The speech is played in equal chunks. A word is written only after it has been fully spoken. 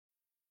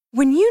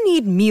When you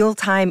need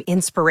mealtime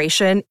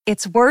inspiration,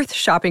 it's worth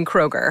shopping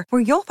Kroger,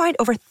 where you'll find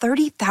over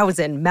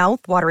 30,000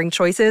 mouth-watering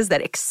choices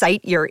that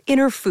excite your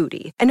inner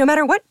foodie. And no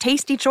matter what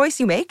tasty choice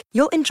you make,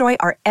 you'll enjoy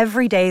our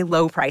everyday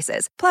low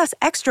prices, plus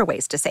extra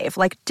ways to save,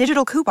 like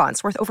digital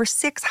coupons worth over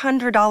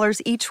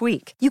 $600 each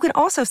week. You can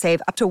also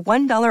save up to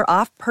 $1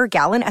 off per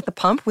gallon at the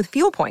pump with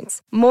fuel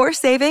points. More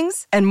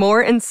savings and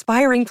more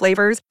inspiring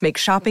flavors make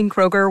shopping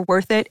Kroger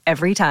worth it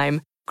every time.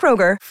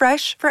 Kroger,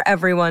 fresh for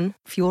everyone.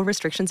 Fuel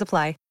restrictions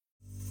apply.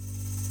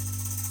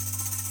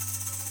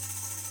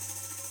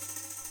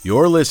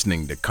 You're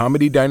listening to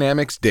Comedy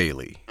Dynamics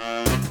Daily.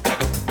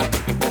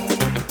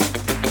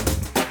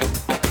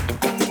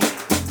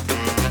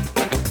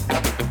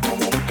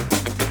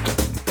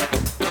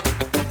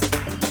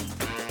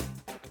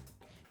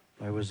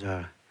 I was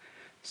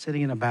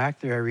sitting in the back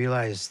there, I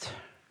realized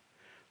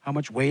how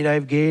much weight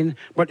I've gained.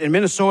 But in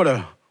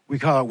Minnesota, we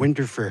call it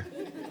winter fur.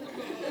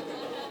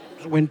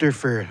 It's winter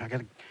fur. I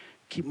gotta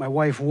keep my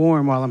wife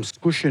warm while I'm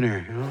squishing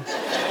her, you know?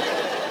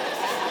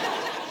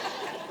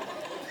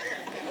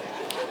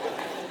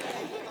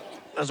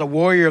 As a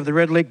warrior of the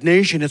Red Lake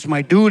Nation, it's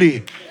my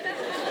duty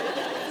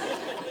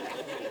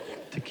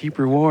to keep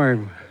her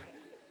warm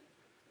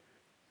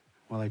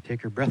while I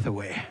take her breath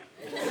away.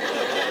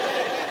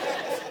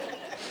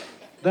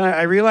 Then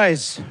I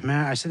realized,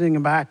 man, I was sitting in the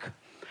back,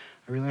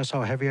 I realized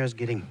how heavy I was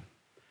getting.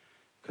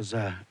 Because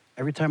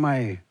every time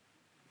I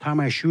tie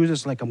my shoes,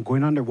 it's like I'm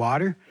going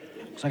underwater.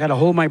 So I got to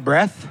hold my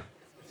breath.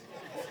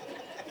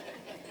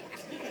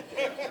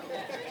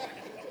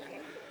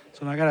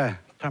 So now I got to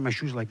tie my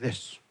shoes like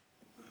this.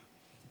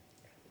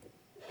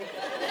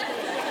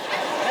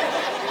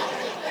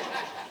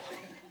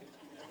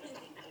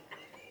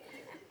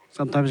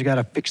 Sometimes you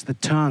gotta fix the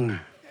tongue.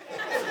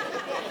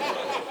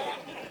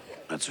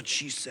 That's what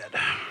she said.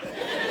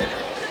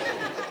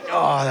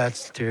 Oh,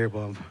 that's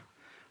terrible. I'm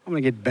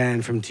gonna get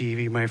banned from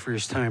TV my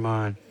first time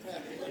on.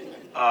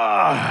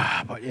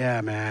 But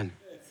yeah, man.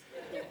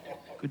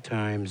 Good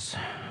times.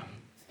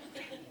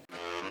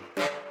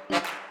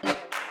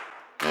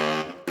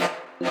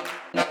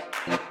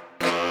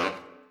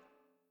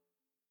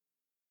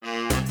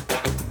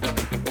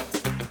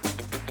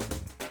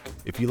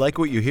 If you like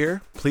what you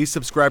hear, please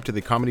subscribe to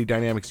the Comedy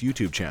Dynamics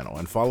YouTube channel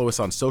and follow us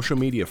on social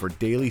media for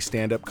daily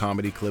stand-up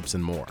comedy clips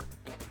and more.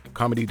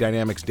 Comedy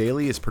Dynamics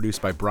Daily is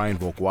produced by Brian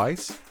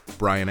Volk-Weiss,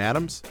 Brian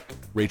Adams,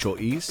 Rachel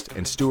East,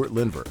 and Stuart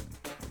Lindver.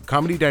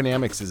 Comedy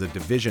Dynamics is a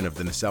division of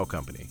the Nacelle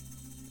Company.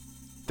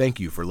 Thank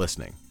you for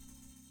listening.